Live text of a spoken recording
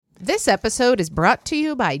This episode is brought to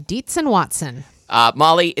you by Dietz and Watson.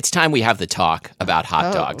 Molly, it's time we have the talk about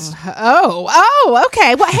hot dogs.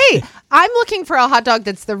 Okay. Well, hey, I'm looking for a hot dog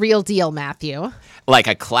that's the real deal, Matthew. Like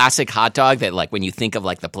a classic hot dog that, like, when you think of,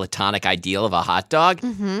 like, the platonic ideal of a hot dog,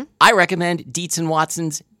 I recommend Dietz and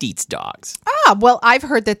Watson's Dietz Dogs. Well, I've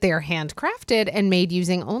heard that they're handcrafted and made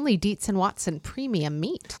using only Dietz and Watson premium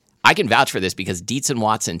meat. I can vouch for this because Dietz and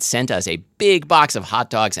Watson sent us a big box of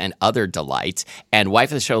hot dogs and other delights. And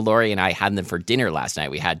wife of the show, Lori, and I had them for dinner last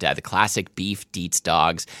night. We had the classic beef Dietz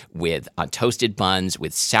dogs with toasted buns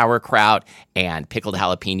with sauerkraut and pickled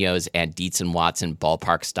jalapenos and Dietz and Watson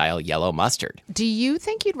ballpark-style yellow mustard. Do you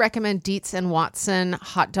think you'd recommend Dietz and Watson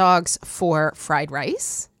hot dogs for fried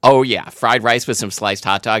rice? Oh, yeah. Fried rice with some sliced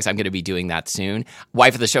hot dogs. I'm going to be doing that soon.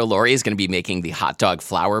 Wife of the show, Lori, is going to be making the hot dog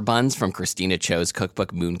flour buns from Christina Cho's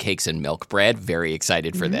cookbook, Mooncakes and Milk Bread. Very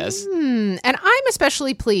excited for this. And I'm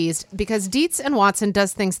especially pleased because Dietz and Watson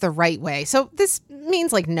does things the right way. So this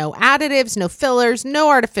means like no additives, no fillers, no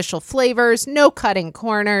artificial flavors, no cutting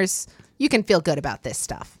corners. You can feel good about this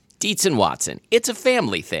stuff. Dietz and Watson. It's a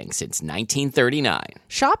family thing since 1939.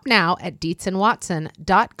 Shop now at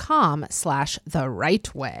dietzandwatson.com/the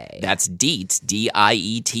right way. That's Dietz,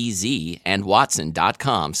 D-I-E-T-Z, and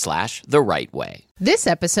Watson.com/the right way. This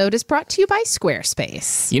episode is brought to you by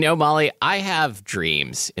Squarespace. You know, Molly, I have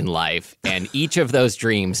dreams in life, and each of those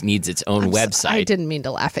dreams needs its own website. I didn't mean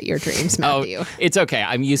to laugh at your dreams, Matthew. Oh, it's okay.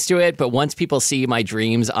 I'm used to it, but once people see my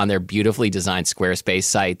dreams on their beautifully designed Squarespace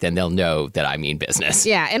site, then they'll know that I mean business.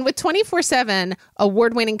 Yeah, and with 24/7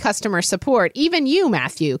 award-winning customer support, even you,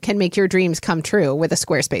 Matthew, can make your dreams come true with a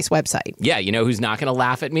Squarespace website. Yeah, you know who's not going to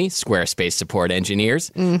laugh at me? Squarespace support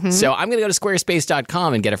engineers. So I'm going to go to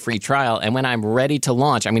squarespace.com and get a free trial, and when I'm ready to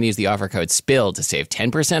launch, I'm going to use the offer code SPILL to save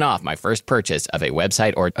 10% off my first purchase of a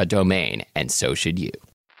website or a domain, and so should you.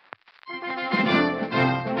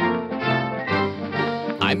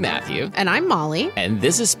 I'm Matthew. And I'm Molly. And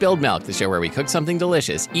this is Spilled Milk, the show where we cook something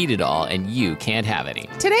delicious, eat it all, and you can't have any.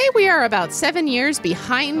 Today we are about 7 years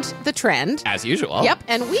behind the trend. As usual. Yep,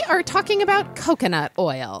 and we are talking about coconut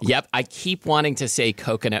oil. Yep, I keep wanting to say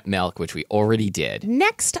coconut milk, which we already did.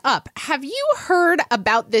 Next up, have you heard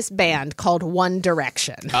about this band called One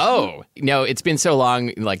Direction? Oh, no, it's been so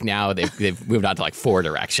long, like now they've moved on to like Four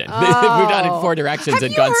Direction. They've moved on in Four Directions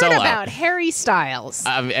and gone solo. Have you heard about Harry Styles?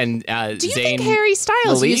 Do you think Harry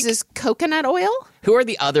Styles Malik? Uses coconut oil? Who are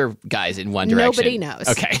the other guys in One Direction? Nobody knows.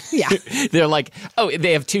 Okay. Yeah. They're like, oh,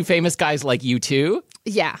 they have two famous guys like U2?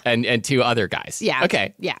 Yeah. And two other guys. Yeah.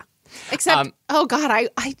 Okay. Yeah. Except, oh God, I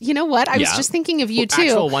you know what? I was just thinking of U2.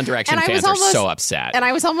 Actual One Direction fans are so upset. And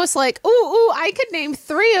I was almost like, ooh, I could name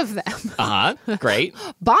 3 of them. Uh-huh. Great.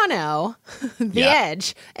 Bono, The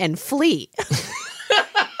Edge, and Fleet.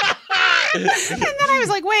 And then I was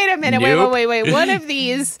like, wait a minute, Nope. wait. One of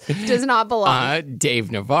these does not belong. Dave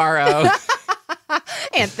Navarro.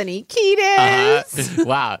 Anthony Kiedis.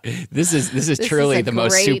 Wow. This is truly the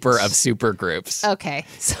most super of super groups. Okay.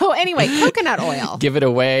 So anyway, coconut oil. Give it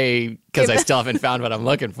away because I still haven't found what I'm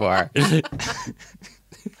looking for.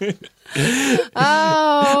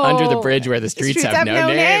 Oh. Under the bridge where the streets have no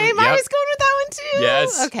name. I Yep. was going with that one too.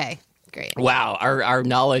 Yes. Okay. Great. Wow, our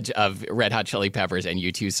knowledge of Red Hot Chili Peppers and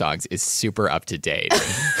U2 songs is super up to date.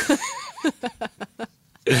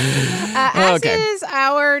 As is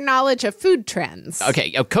our knowledge of food trends.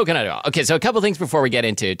 Okay, coconut oil. Okay, so a couple things before we get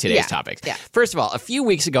into today's topics. Yeah. First of all, a few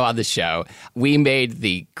weeks ago on the show, we made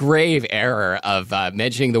the grave error of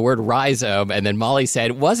mentioning the word rhizome, and then Molly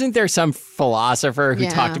said, wasn't there some philosopher who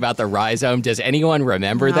talked about the rhizome? Does anyone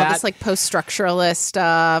remember that? This like post-structuralist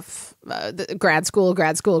stuff. Grad school.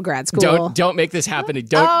 Don't make this happen.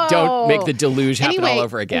 Don't make the deluge happen all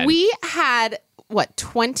over again. We had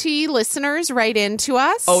 20 listeners write in to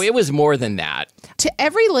us? Oh, it was more than that. To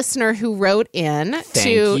every listener who wrote in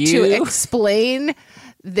to explain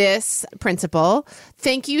this principle,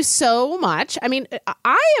 thank you so much. I mean,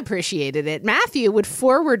 I appreciated it. Matthew would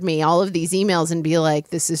forward me all of these emails and be like,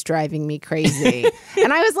 this is driving me crazy.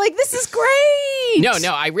 And I was like, this is great. No,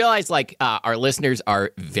 I realized our listeners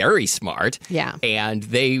are very smart. Yeah. And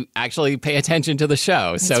they actually pay attention to the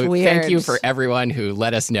show. So thank you for everyone who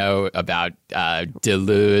let us know about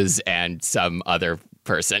Deleuze and some other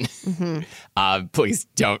person. Mm-hmm. Please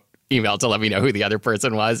don't email to let me know who the other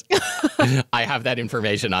person was. I have that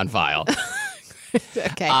information on file.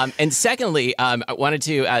 Okay. And secondly, I wanted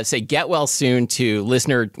to say get well soon to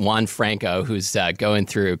listener Juan Franco, who's going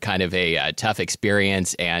through kind of a tough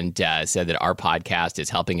experience and said that our podcast is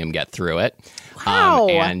helping him get through it. Wow.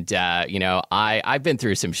 I've been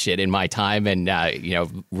through some shit in my time and,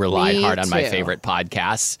 relied hard on my favorite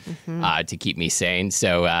podcasts to keep me sane.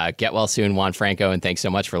 So get well soon, Juan Franco, and thanks so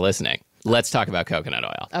much for listening. Let's talk about coconut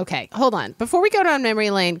oil. Okay, hold on. Before we go down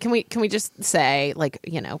memory lane, can we just say,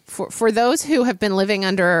 for those who have been living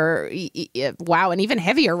under, an even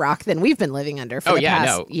heavier rock than we've been living under for the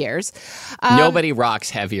past years. Nobody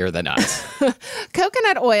rocks heavier than us.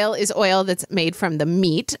 Coconut oil is oil that's made from the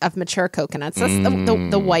meat of mature coconuts. That's the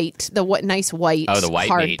nice white, the white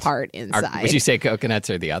hard meat part inside. Would you say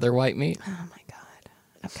coconuts are the other white meat? Oh my God.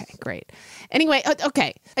 Okay, great. Anyway,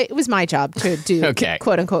 okay, it was my job to do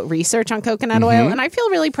quote unquote research on coconut oil, and I feel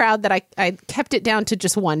really proud that I kept it down to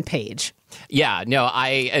just one page. Yeah, no,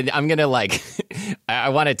 I'm gonna I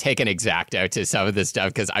want to take an X-Acto to some of this stuff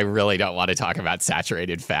because I really don't want to talk about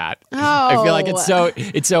saturated fat. Oh, I feel like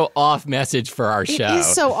it's so off message for our show. It is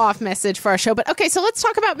so off message for our show, but okay, so let's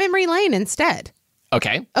talk about memory lane instead.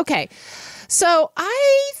 Okay. So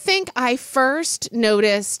I think I first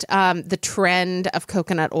noticed the trend of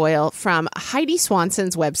coconut oil from Heidi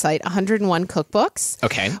Swanson's website, 101 Cookbooks.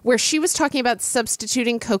 Okay. Where she was talking about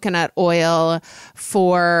substituting coconut oil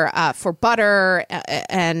for butter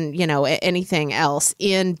and, anything else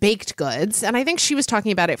in baked goods. And I think she was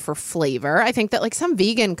talking about it for flavor. I think that some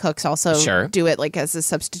vegan cooks also do it as a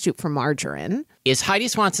substitute for margarine. Is Heidi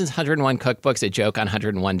Swanson's 101 Cookbooks a joke on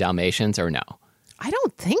 101 Dalmatians or no? I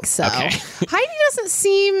don't think so. Okay. Heidi doesn't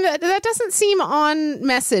seem on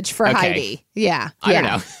message for Heidi. Yeah. I don't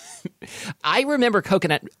know. I remember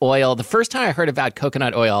coconut oil. The first time I heard about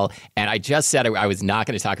coconut oil, and I just said I was not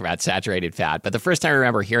going to talk about saturated fat, but the first time I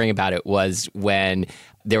remember hearing about it was when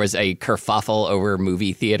there was a kerfuffle over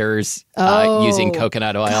movie theaters using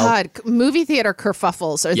coconut oil. God, movie theater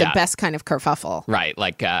kerfuffles are the best kind of kerfuffle. Right,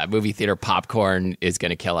 movie theater popcorn is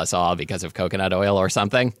going to kill us all because of coconut oil or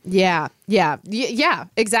something. Yeah,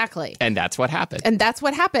 exactly. And that's what happened.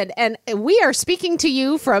 And we are speaking to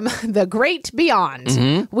you from the great beyond.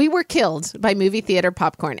 Mm-hmm. We were killed by movie theater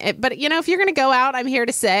popcorn. But, if you're going to go out, I'm here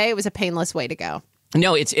to say it was a painless way to go.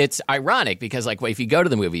 No, it's ironic because if you go to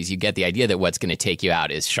the movies, you get the idea that what's going to take you out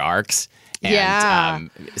is sharks and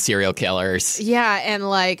serial killers. Yeah, and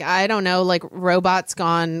I don't know, robots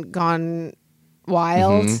gone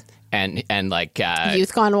wild. Mm-hmm. And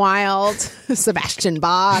Youth Gone Wild, Sebastian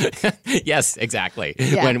Bach. Yes, exactly.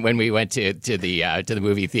 Yeah. When we went to the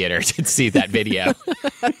movie theater to see that video,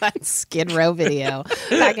 that Skid Row video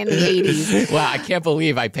back in the 80s. Wow, I can't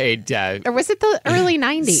believe I paid. Or was it the early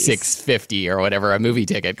 90s? $6.50 or whatever a movie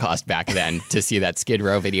ticket cost back then to see that Skid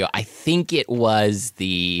Row video. I think it was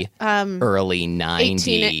the early 90s.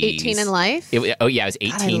 18 in Life. It was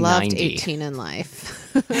 1890. I loved 18 in Life.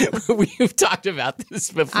 We've talked about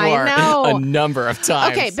this before a number of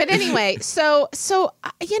times. Okay, but anyway, so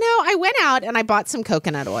I went out and I bought some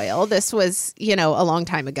coconut oil. This was, a long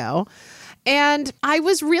time ago. And I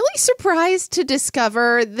was really surprised to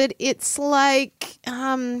discover that it's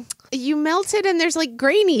you melt it and there's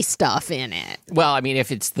grainy stuff in it. Well, I mean, if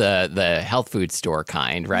it's the health food store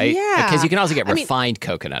kind, right? Yeah. Because you can also get refined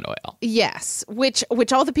coconut oil. Yes, which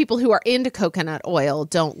all the people who are into coconut oil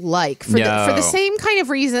don't like for the same kind of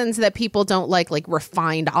reasons that people don't like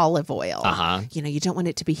refined olive oil. Uh-huh. You don't want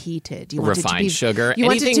it to be heated. You want refined it to be, sugar. You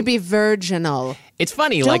want it to be virginal. It's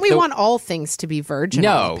funny. Don't we want all things to be virginal?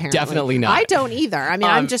 No, apparently? Definitely not. I don't either. I mean,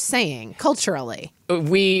 I'm just saying, culturally.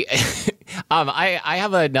 We, I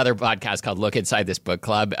have another podcast called Look Inside This Book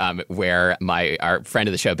Club, where our friend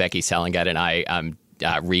of the show, Becky Selingut, and I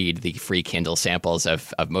read the free Kindle samples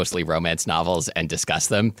of mostly romance novels and discuss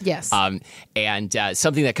them. Yes. And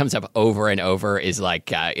something that comes up over and over is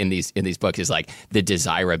in these books is the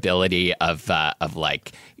desirability of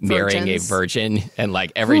marrying a virgin, and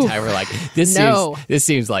every time we're this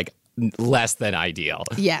seems like less than ideal.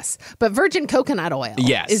 Yes, but virgin coconut oil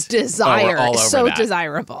is desirable.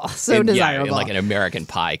 Desirable. In an American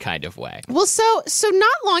Pie kind of way. Well, so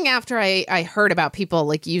not long after I heard about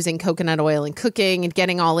people using coconut oil in cooking and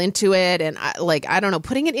getting all into it, and I don't know,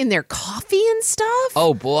 putting it in their coffee and stuff.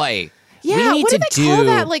 Oh boy. Yeah, we need what to do they call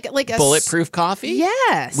that? Like a bulletproof coffee?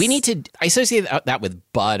 Yes. We need to associate that with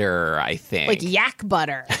butter, I think. Like yak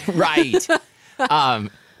butter. Right.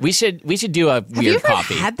 We should do a weird coffee. Have you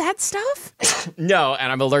ever had that stuff? No,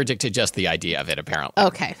 and I'm allergic to just the idea of it, apparently.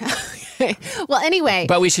 Okay. Well, anyway.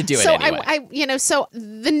 But we should do it So anyway. so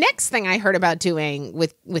the next thing I heard about doing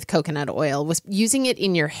with coconut oil was using it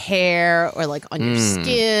in your hair or like on your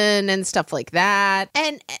skin and stuff like that.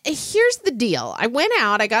 And here's the deal. I went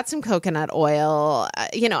out, I got some coconut oil.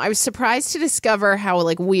 I was surprised to discover how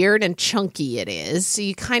like weird and chunky it is. So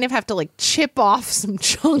you kind of have to like chip off some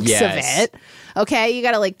chunks of it. Okay, you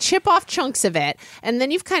got to like chip off chunks of it, and then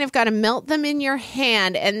you've kind of got to melt them in your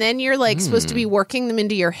hand, and then you're like supposed to be working them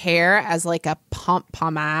into your hair as like a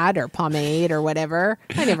pomade or whatever.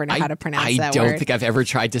 I never know how to pronounce that word. I don't think I've ever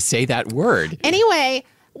tried to say that word. Anyway,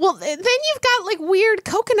 well, then you've got like weird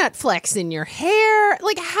coconut flecks in your hair.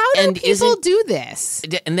 Like, how do people do this?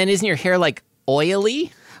 And then isn't your hair like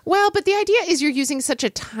oily? Well, but the idea is you're using such a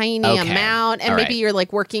tiny amount, and maybe you're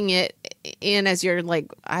like working it in as you're like,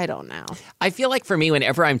 I don't know. I feel like for me,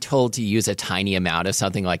 whenever I'm told to use a tiny amount of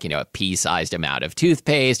something like, a pea-sized amount of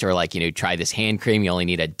toothpaste or like, try this hand cream, you only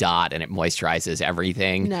need a dot and it moisturizes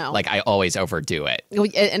everything. No. Like I always overdo it.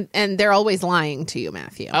 And they're always lying to you,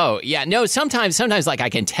 Matthew. Oh, yeah. No, sometimes like I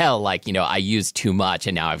can tell like, I used too much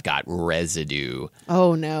and now I've got residue.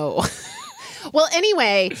 Oh, no. Well,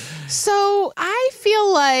 anyway, so I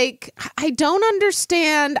feel like I don't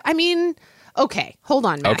understand. I mean, okay, hold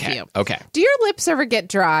on, Matthew. Okay. Do your lips ever get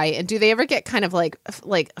dry, and do they ever get kind of like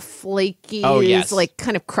flaky? Oh, yes. Like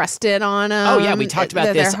kind of crusted on them? Oh, yeah, we talked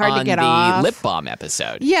about this hard on to get the off. lip balm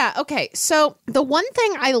episode. Yeah, okay. So the one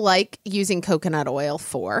thing I like using coconut oil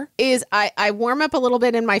for is I warm up a little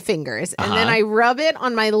bit in my fingers, and then I rub it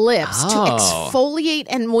on my lips to exfoliate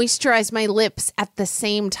and moisturize my lips at the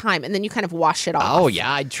same time, and then you kind of wash it off. Oh,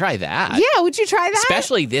 yeah, I'd try that. Yeah, would you try that?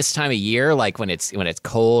 Especially this time of year, like when it's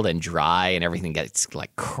cold and dry and everything gets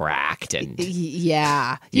like cracked and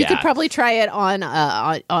yeah. You could probably try it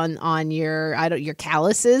on your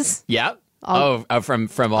calluses. Yeah.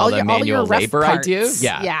 From all the manual labor parts. I do.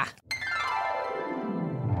 Yeah.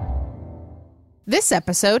 This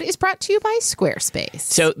episode is brought to you by Squarespace.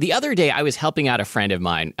 So the other day, I was helping out a friend of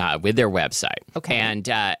mine with their website. Okay.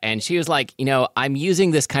 And she was like, I'm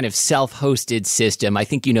using this kind of self-hosted system. I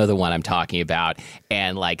think you know the one I'm talking about.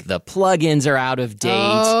 And like the plugins are out of date.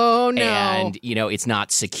 Oh, no. And, it's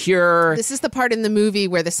not secure. This is the part in the movie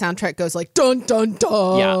where the soundtrack goes like, dun, dun,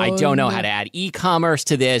 dun. Yeah, I don't know how to add e-commerce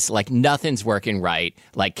to this. Like nothing's working right.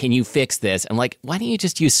 Like, can you fix this? I'm like, why don't you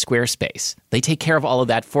just use Squarespace? They take care of all of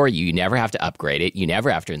that for you. You never have to upgrade it. You never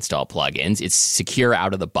have to install plugins. It's secure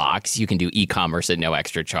out of the box. You can do e-commerce at no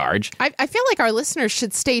extra charge. I feel like our listeners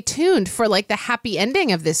should stay tuned for like the happy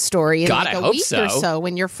ending of this story in like a week or so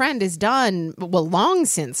when your friend is done, long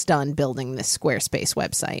since done building this Squarespace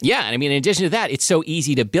website. Yeah, and I mean, in addition to that, it's so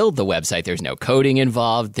easy to build the website. There's no coding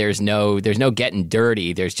involved. There's no getting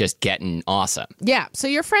dirty. There's just getting awesome. Yeah, so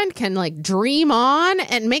your friend can like dream on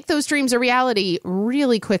and make those dreams a reality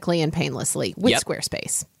really quickly and painlessly with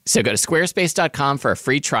Squarespace. So go to squarespace.com for a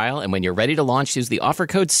free trial, and when you're ready to launch, use the offer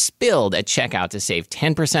code SPILLED at checkout to save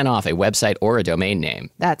 10% off a website or a domain name.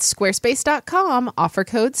 That's squarespace.com, offer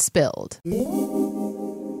code SPILLED.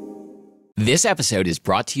 This episode is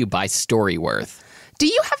brought to you by Storyworth. Do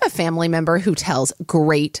you have a family member who tells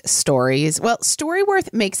great stories? Well,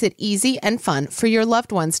 Storyworth makes it easy and fun for your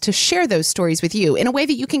loved ones to share those stories with you in a way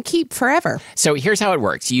that you can keep forever. So here's how it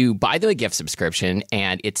works. You buy them a gift subscription,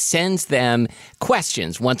 and it sends them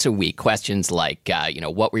questions once a week. Questions like,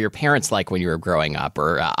 what were your parents like when you were growing up?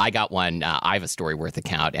 Or I got one, I have a Storyworth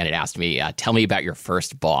account, and it asked me, tell me about your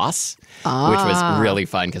first boss, which was really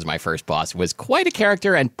fun because my first boss was quite a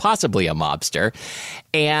character and possibly a mobster.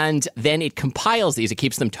 And then it compiles these. It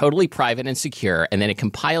keeps them totally private and secure, and then it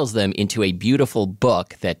compiles them into a beautiful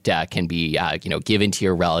book that can be, given to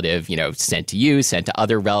your relative, sent to you, sent to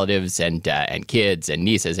other relatives and kids and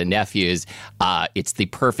nieces and nephews. It's the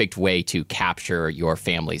perfect way to capture your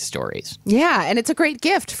family's stories. Yeah, and it's a great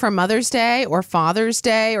gift for Mother's Day or Father's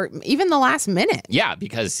Day or even the last minute. Yeah,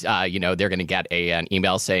 because, they're going to get an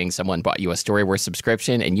email saying someone bought you a Storyworth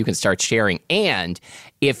subscription, and you can start sharing. And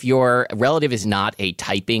if your relative is not a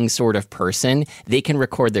typing sort of person, they can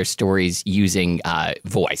record their stories using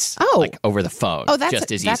voice, like over the phone,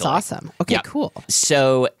 just as easily. That's awesome. Okay, cool.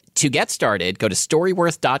 So to get started, go to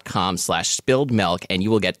storyworth.com/spilledmilk, and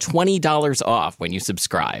you will get $20 off when you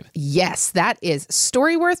subscribe. Yes, that is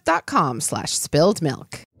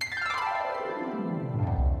storyworth.com/spilledmilk.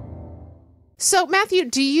 So, Matthew,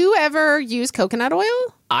 do you ever use coconut oil?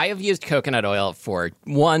 I have used coconut oil for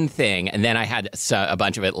one thing, and then I had a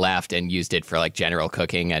bunch of it left and used it for like general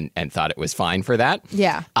cooking and thought it was fine for that.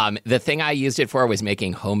 Yeah. The thing I used it for was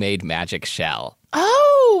making homemade magic shell.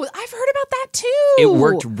 Oh, I've heard about that too. It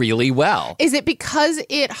worked really well. Is it because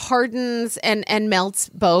it hardens and melts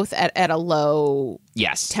both at a low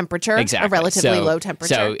temperature, exactly. a relatively low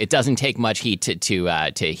temperature. So it doesn't take much heat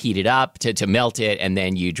to heat it up, to melt it, and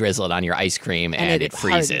then you drizzle it on your ice cream and it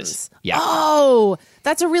freezes. Hardens. Yeah. Oh,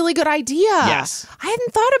 that's a really good idea. Yes. I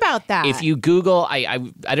hadn't thought about that. If you Google, I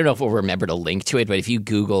don't know if we'll remember to link to it, but if you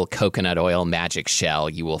Google coconut oil magic shell,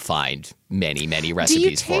 you will find many, many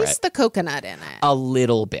recipes for it. Do you taste the coconut in it? A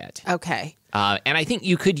little bit. Okay. And I think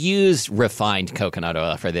you could use refined coconut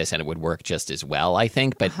oil for this, and it would work just as well. I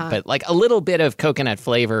think, but like a little bit of coconut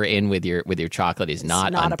flavor in with your chocolate is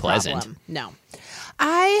not unpleasant. A problem. No,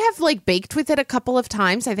 I have like baked with it a couple of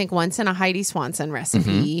times. I think once in a Heidi Swanson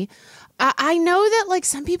recipe. I know that like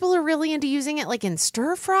some people are really into using it like in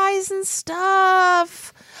stir fries and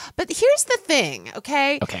stuff. But here's the thing,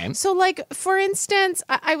 okay? Okay. So like, for instance,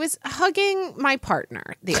 I was hugging my partner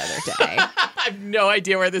the other day. I have no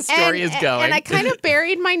idea where this story is going. And I kind of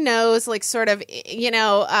buried my nose, like sort of, in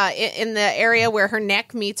the area where her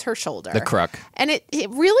neck meets her shoulder. The crook. And it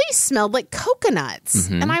really smelled like coconuts.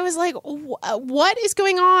 And I was like, what is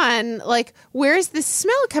going on? Like, where is this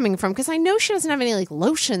smell coming from? Because I know she doesn't have any like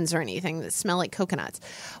lotions or anything that smell like coconuts.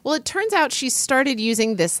 Well, it turns out she started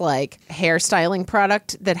using this like hair styling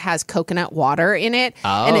product that has coconut water in it.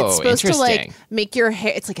 Oh, and it's supposed to like interesting. make your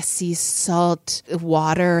hair, it's like a sea salt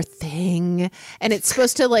water thing. And it's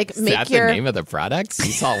supposed to like make Is that the name of the product?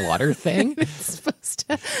 Sea salt water thing? It's supposed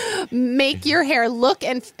to make your hair look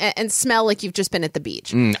and smell like you've just been at the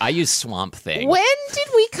beach. I use Swamp Thing. When did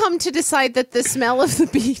we come to decide that the smell of the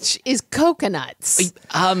beach is coconuts?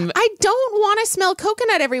 I don't want to smell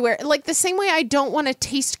coconut everywhere. Like the same way I don't want to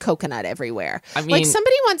taste coconut everywhere. I mean, like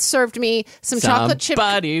somebody once served me some chocolate chip.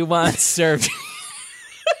 Somebody once served.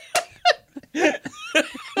 Is that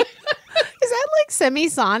like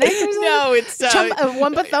semisonic or something? No, it's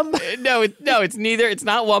Wumpa Thump. No, it's neither. It's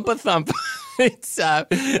not Wumpa Thump. It's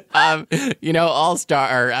All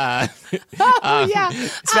Star. Yeah,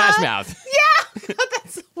 Smash Mouth. Yeah,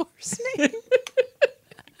 that's the worst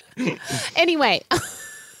name. Anyway,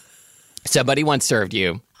 somebody once served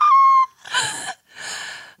you.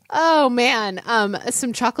 Oh man,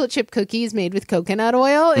 some chocolate chip cookies made with coconut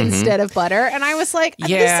oil instead of butter, and I was like, "This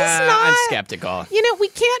is not." I'm skeptical. We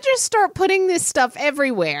can't just start putting this stuff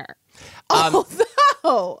everywhere.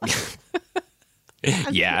 Although,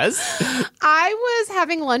 yes, I was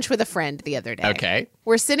having lunch with a friend the other day. Okay,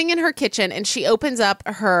 we're sitting in her kitchen, and she opens up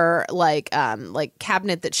her like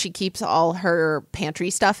cabinet that she keeps all her pantry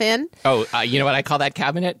stuff in. Oh, you know what I call that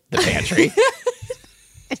cabinet? The pantry.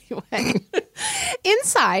 Anyway,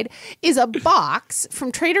 inside is a box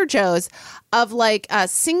from Trader Joe's of like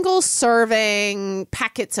single serving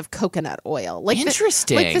packets of coconut oil. Like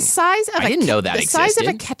interesting. Like the size of I didn't know that existed. Size of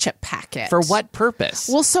a ketchup packet. For what purpose?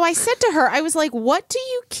 Well, so I said to her, I was like, "What do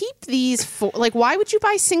you keep these for? Like, why would you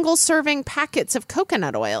buy single serving packets of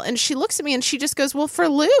coconut oil?" And she looks at me and she just goes, "Well, for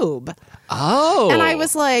lube." Oh. And I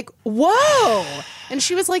was like, "Whoa." And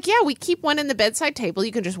she was like, "Yeah, we keep one in the bedside table.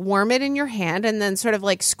 You can just warm it in your hand and then sort of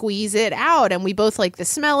like squeeze it out. And we both like the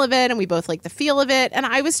smell of it and we both like the feel of it." And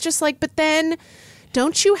I was just like, "But then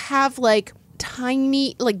don't you have like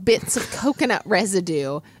tiny like bits of coconut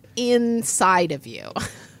residue inside of you?"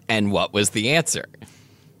 And what was the answer?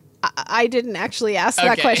 I didn't actually ask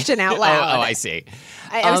that question out loud. Oh, I see.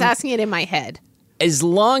 I was asking it in my head. As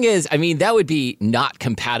long as, that would be not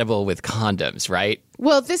compatible with condoms, right?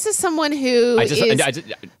 Well, this is someone who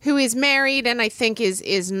is married and I think is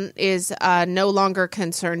no longer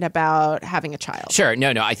concerned about having a child. Sure.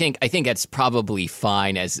 No. I think it's probably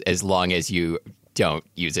fine as long as you don't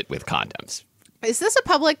use it with condoms. Is this a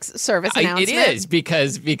public service announcement? It is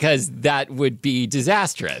because that would be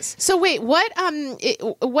disastrous. So wait, what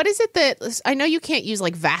is it that I know you can't use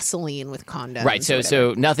like Vaseline with condoms? Right.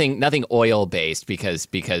 So nothing oil based because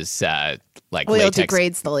like oil latex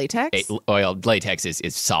degrades the latex. Latex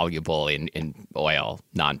is soluble in oil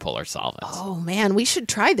nonpolar solvents. Oh man, we should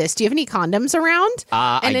try this. Do you have any condoms around?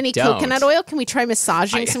 And any coconut oil? Can we try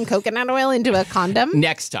massaging some coconut oil into a condom?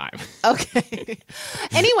 Next time. Okay.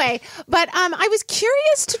 Anyway, but I was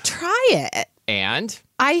curious to try it. And?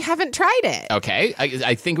 I haven't tried it. Okay.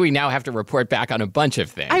 I think we now have to report back on a bunch of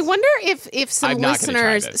things. I wonder if some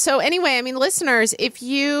listeners. So anyway, listeners, if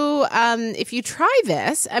you try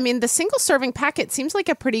this, the single serving packet seems like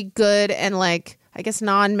a pretty good and like I guess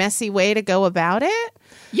non-messy way to go about it.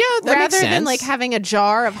 Yeah, that makes sense. Rather than like having a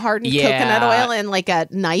jar of hardened coconut oil and like a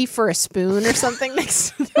knife or a spoon or something next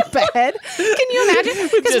to the bed. Can you imagine?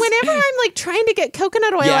 Because whenever I'm like trying to get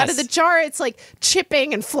coconut oil out of the jar, it's like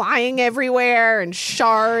chipping and flying everywhere and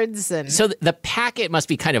shards. And so the packet must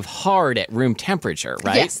be kind of hard at room temperature,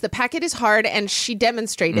 right? Yes, the packet is hard, and she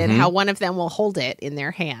demonstrated how one of them will hold it in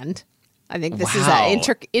their hand. I think this is an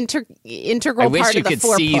integral part of the foreplay. I wish you could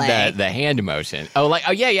see the hand motion.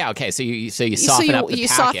 Yeah. Okay, so you soften up the you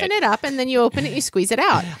packet. soften it up, and then you open it, you squeeze it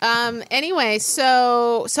out. Anyway,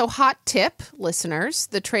 so hot tip, listeners,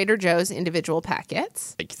 the Trader Joe's individual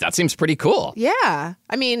packets. That seems pretty cool. Yeah.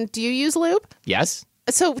 I mean, do you use lube? Yes.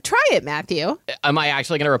 So try it, Matthew. Am I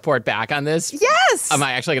actually going to report back on this? Yes. Am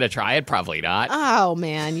I actually going to try it? Probably not. Oh,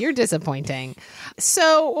 man, you're disappointing.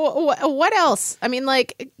 So what else? I mean,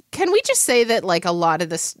 like, can we just say that, like, a lot of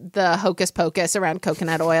the hocus pocus around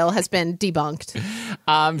coconut oil has been debunked?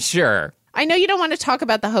 Sure. I know you don't want to talk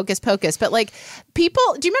about the hocus pocus, but like people,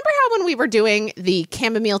 do you remember how when we were doing the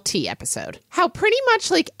chamomile tea episode, how pretty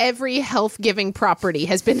much like every health giving property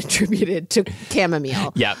has been attributed to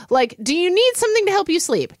chamomile? Yeah. Like, do you need something to help you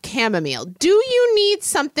sleep? Chamomile. Do you need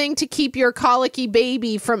something to keep your colicky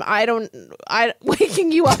baby from,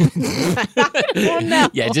 waking you up? I don't know.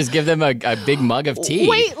 Yeah, just give them a big mug of tea.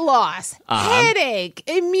 Weight loss, headache,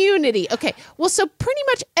 immunity. Okay. Well, so pretty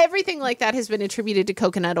much everything like that has been attributed to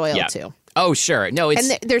coconut oil too. Oh, sure. No, it's...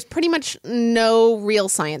 And there's pretty much no real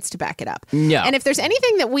science to back it up. No. And if there's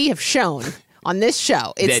anything that we have shown on this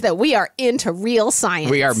show, it's that we are into real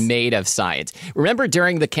science. We are made of science. Remember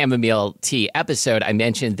during the chamomile tea episode, I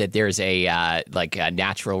mentioned that there's a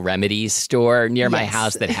natural remedies store near my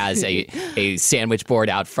house that has a sandwich board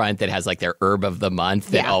out front that has like their herb of the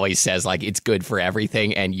month that always says like it's good for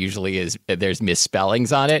everything and usually there's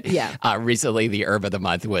misspellings on it. Yeah. Recently, the herb of the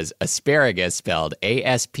month was asparagus, spelled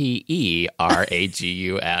Aspergus.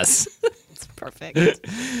 It's perfect.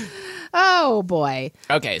 Oh, boy.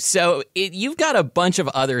 Okay, so you've got a bunch of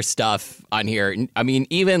other stuff on here. I mean,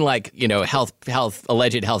 even like,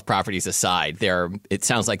 alleged health properties aside, it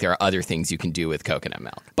sounds like there are other things you can do with coconut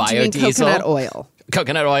milk. Biodiesel. Coconut oil.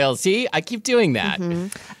 Coconut oil. See, I keep doing that.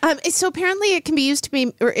 Mm-hmm. So apparently, it can be used to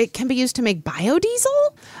make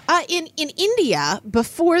biodiesel. In India,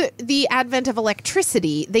 before the advent of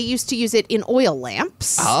electricity, they used to use it in oil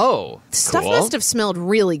lamps. Oh, stuff cool. Must have smelled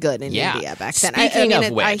really good in India back then. Speaking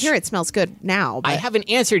of which, I hear it smells good now. But... I have an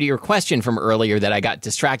answer to your question from earlier that I got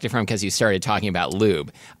distracted from because you started talking about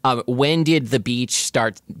lube. When did the beach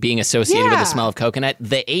start being associated with the smell of coconut?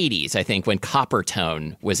 The 80s, I think, when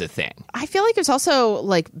Coppertone was a thing. I feel like it was also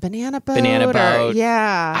like banana boat.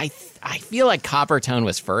 I feel like Coppertone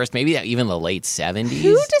was first, maybe even the late 70s.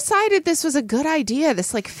 Who decided this was a good idea?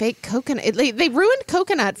 This like fake coconut. They ruined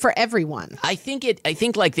coconut for everyone. I think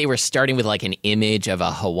like they were starting with like an image of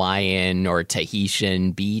a Hawaiian or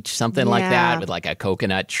Tahitian beach, something like that, with like a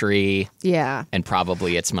coconut tree. Yeah. And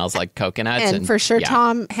probably it smells like coconuts. And for sure,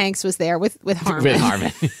 Tom Hanks was there with Harmon. With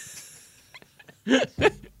Harmon.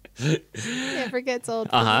 Never gets old.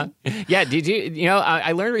 Yeah. Did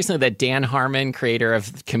I learned recently that Dan Harmon, creator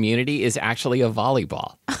of Community, is actually a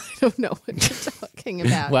volleyball. I don't know what you're talking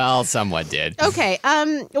about. Well, someone did. Okay.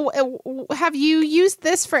 Have you used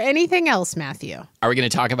this for anything else, Matthew? Are we going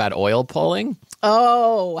to talk about oil pulling?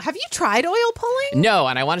 Oh, have you tried oil pulling? No,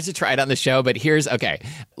 and I wanted to try it on the show, but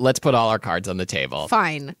let's put all our cards on the table.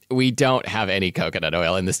 Fine. We don't have any coconut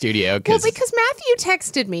oil in the studio. Well, because Matthew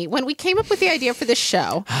texted me when we came up with the idea for this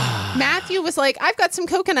show. Matthew was like, I've got some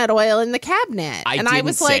coconut oil in the cabinet. I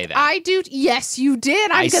was like, that. I do. Yes, you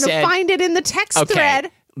did. I'm going to find it in the text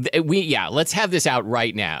thread. Let's have this out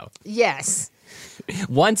right now. Yes.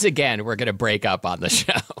 Once again, we're going to break up on the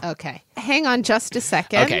show. Okay. Hang on just a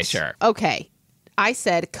second. Okay, sure. Okay. I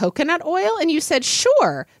said coconut oil, and you said,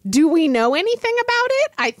 sure. Do we know anything about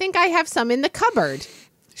it? I think I have some in the cupboard.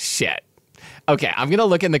 Shit. Okay, I'm going to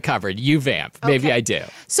look in the cupboard. You vamp. Maybe I do.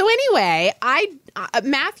 So anyway,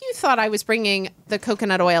 Matthew thought I was bringing the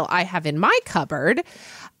coconut oil I have in my cupboard,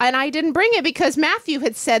 and I didn't bring it because Matthew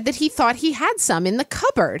had said that he thought he had some in the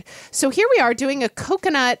cupboard. So here we are doing a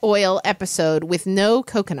coconut oil episode with no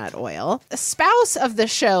coconut oil. A spouse of the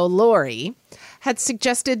show, Lori, had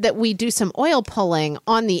suggested that we do some oil pulling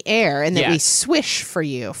on the air and that we swish for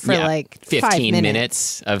you for like 15 5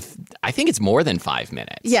 minutes of, I think it's more than 5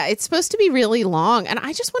 minutes. Yeah, it's supposed to be really long. And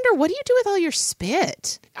I just wonder, what do you do with all your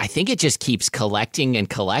spit? I think it just keeps collecting and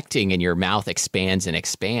collecting and your mouth expands and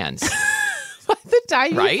expands. By the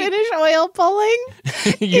time you finish oil pulling,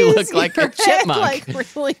 you look like a chipmunk. Like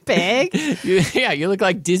really big. You look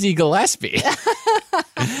like Dizzy Gillespie.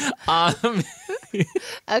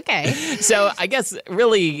 Okay. So I guess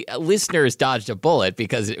really listeners dodged a bullet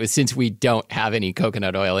because since we don't have any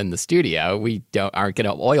coconut oil in the studio, we aren't going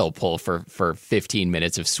to oil pull for 15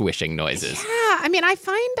 minutes of swishing noises. Yeah, I mean, I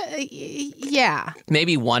find,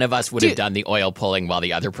 Maybe one of us would have done the oil pulling while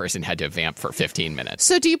the other person had to vamp for 15 minutes.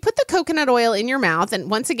 So do you put the coconut oil in your mouth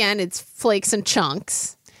and once again, it's flakes and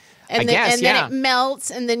chunks. And then it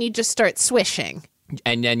melts and then you just start swishing.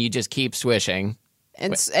 And then you just keep swishing.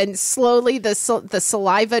 And slowly the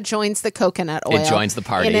saliva joins the coconut oil. It joins the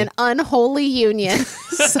party. In an unholy union.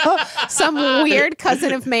 So, some weird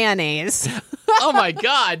cousin of mayonnaise. Oh my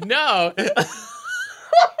God, no.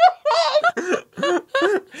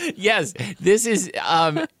 Yes, this is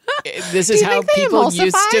how people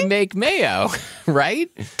used to make mayo, right?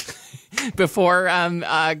 Before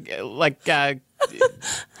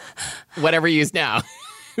whatever you use now.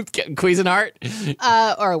 Cuisinart?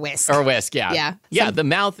 Or a whisk. Or a whisk, yeah. Yeah, the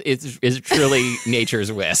mouth is truly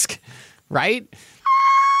nature's whisk, right?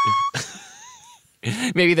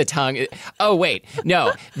 Maybe the tongue. Oh, wait.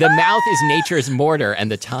 No, the mouth is nature's mortar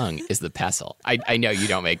and the tongue is the pestle. I know you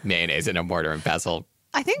don't make mayonnaise in a mortar and pestle.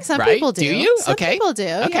 I think some right? people do. Do you? Some okay. people do.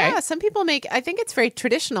 Okay. Yeah, some people make, I think it's very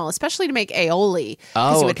traditional, especially to make aioli. Oh,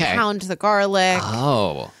 because you would okay. pound the garlic.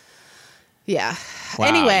 Oh. Yeah. Wow.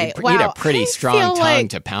 Anyway, you need a pretty strong tongue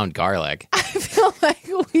to pound garlic. I feel like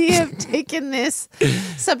we have taken this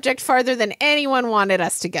subject farther than anyone wanted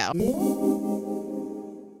us to go.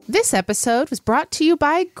 This episode was brought to you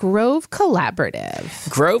by Grove Collaborative.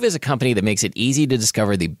 Grove is a company that makes it easy to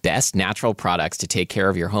discover the best natural products to take care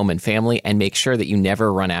of your home and family and make sure that you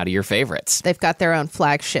never run out of your favorites. They've got their own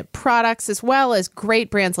flagship products as well as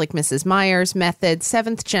great brands like Mrs. Meyer's, Method,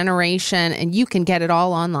 7th Generation, and you can get it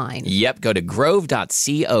all online. Yep, go to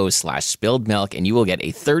grove.co/spilledmilk and you will get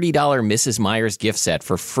a $30 Mrs. Meyer's gift set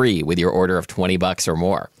for free with your order of $20 or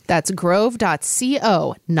more. That's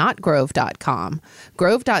grove.co, not grove.com.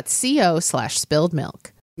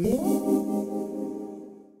 Grove.co/spilledmilk.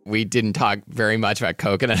 We didn't talk very much about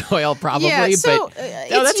coconut oil, probably, that's okay.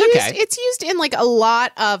 It's used in like a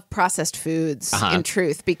lot of processed foods, in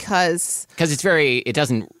truth, because it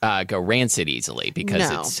doesn't go rancid easily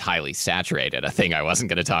because it's highly saturated, a thing I wasn't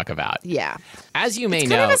going to talk about. Yeah. As you may it's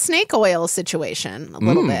know. kind of a snake oil situation, a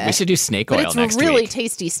little bit. We should do snake oil next week. It's really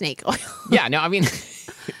tasty snake oil. Yeah, no, I mean,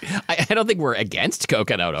 I don't think we're against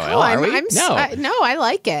coconut oil, are we? No, I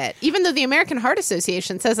like it. Even though the American Heart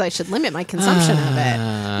Association says I should limit my consumption of it.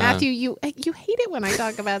 Matthew, you hate it when I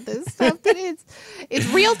talk about this stuff, but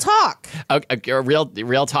it's real talk.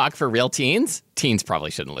 Real talk for real teens? Teens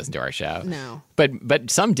probably shouldn't listen to our show. No.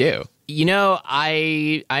 But some do. You know,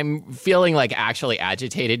 I'm feeling like actually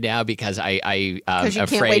agitated now because I'm because you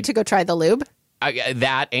afraid. Can't wait to go try the lube?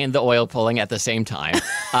 That and the oil pulling at the same time.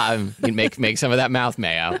 Make some of that mouth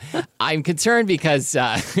mayo. I'm concerned because,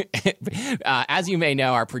 as you may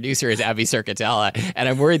know, our producer is Abby Circatella, and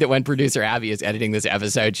I'm worried that when producer Abby is editing this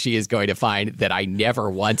episode, she is going to find that I never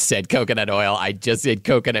once said coconut oil. I just said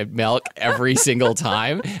coconut milk every single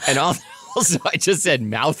time, and also I just said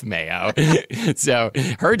mouth mayo. So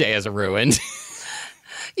her day is ruined.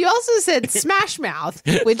 You also said Smash Mouth,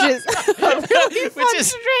 which is a really fun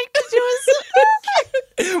trick to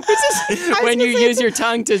do. When you use your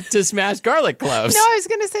tongue to smash garlic cloves. No, I was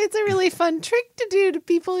going to say it's a really fun trick to do to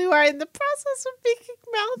people who are in the process of making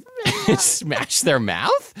mouth mayo. Smash their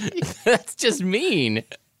mouth? That's just mean.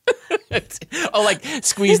 Oh, like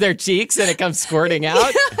squeeze their cheeks and it comes squirting out?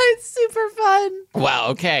 Yeah, it's super fun. Wow,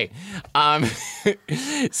 okay.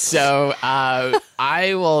 So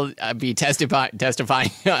I will be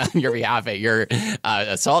testifying on your behalf at your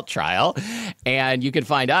assault trial. And you can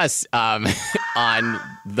find us on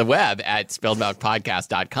the web at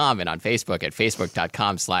spilledmilkpodcast.com and on Facebook at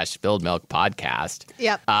facebook.com/spilledmilkpodcast.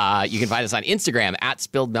 Yep. You can find us on Instagram at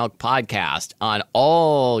spilledmilkpodcast on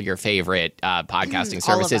all your favorite podcasting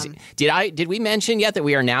services. Did we mention yet that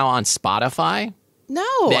we are now on Spotify?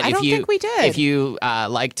 No, I don't think we did. If you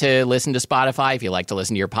like to listen to Spotify, if you like to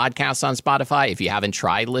listen to your podcasts on Spotify, if you haven't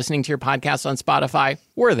tried listening to your podcasts on Spotify,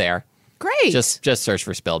 we're there. Great. Just search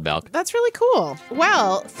for Spilled Milk. That's really cool.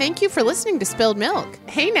 Well, thank you for listening to Spilled Milk.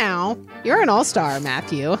 Hey now, you're an all-star,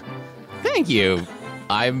 Matthew. Thank you.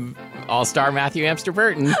 I'm all-star Matthew Amster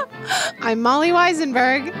Burton. I'm Molly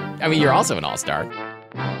Weisenberg. I mean, you're also an all-star.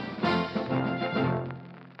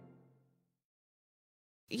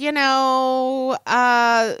 You know,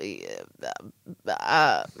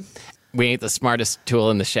 we ain't the smartest tool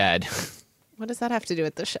in the shed. What does that have to do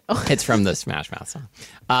with the show? It's from the Smash Mouth song.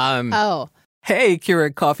 Hey,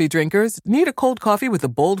 Keurig coffee drinkers. Need a cold coffee with a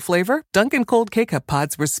bold flavor? Dunkin' Cold K-Cup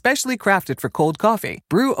pods were specially crafted for cold coffee.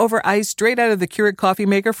 Brew over ice straight out of the Keurig coffee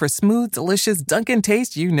maker for smooth, delicious Dunkin'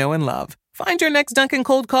 taste you know and love. Find your next Dunkin'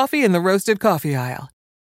 Cold coffee in the roasted coffee aisle.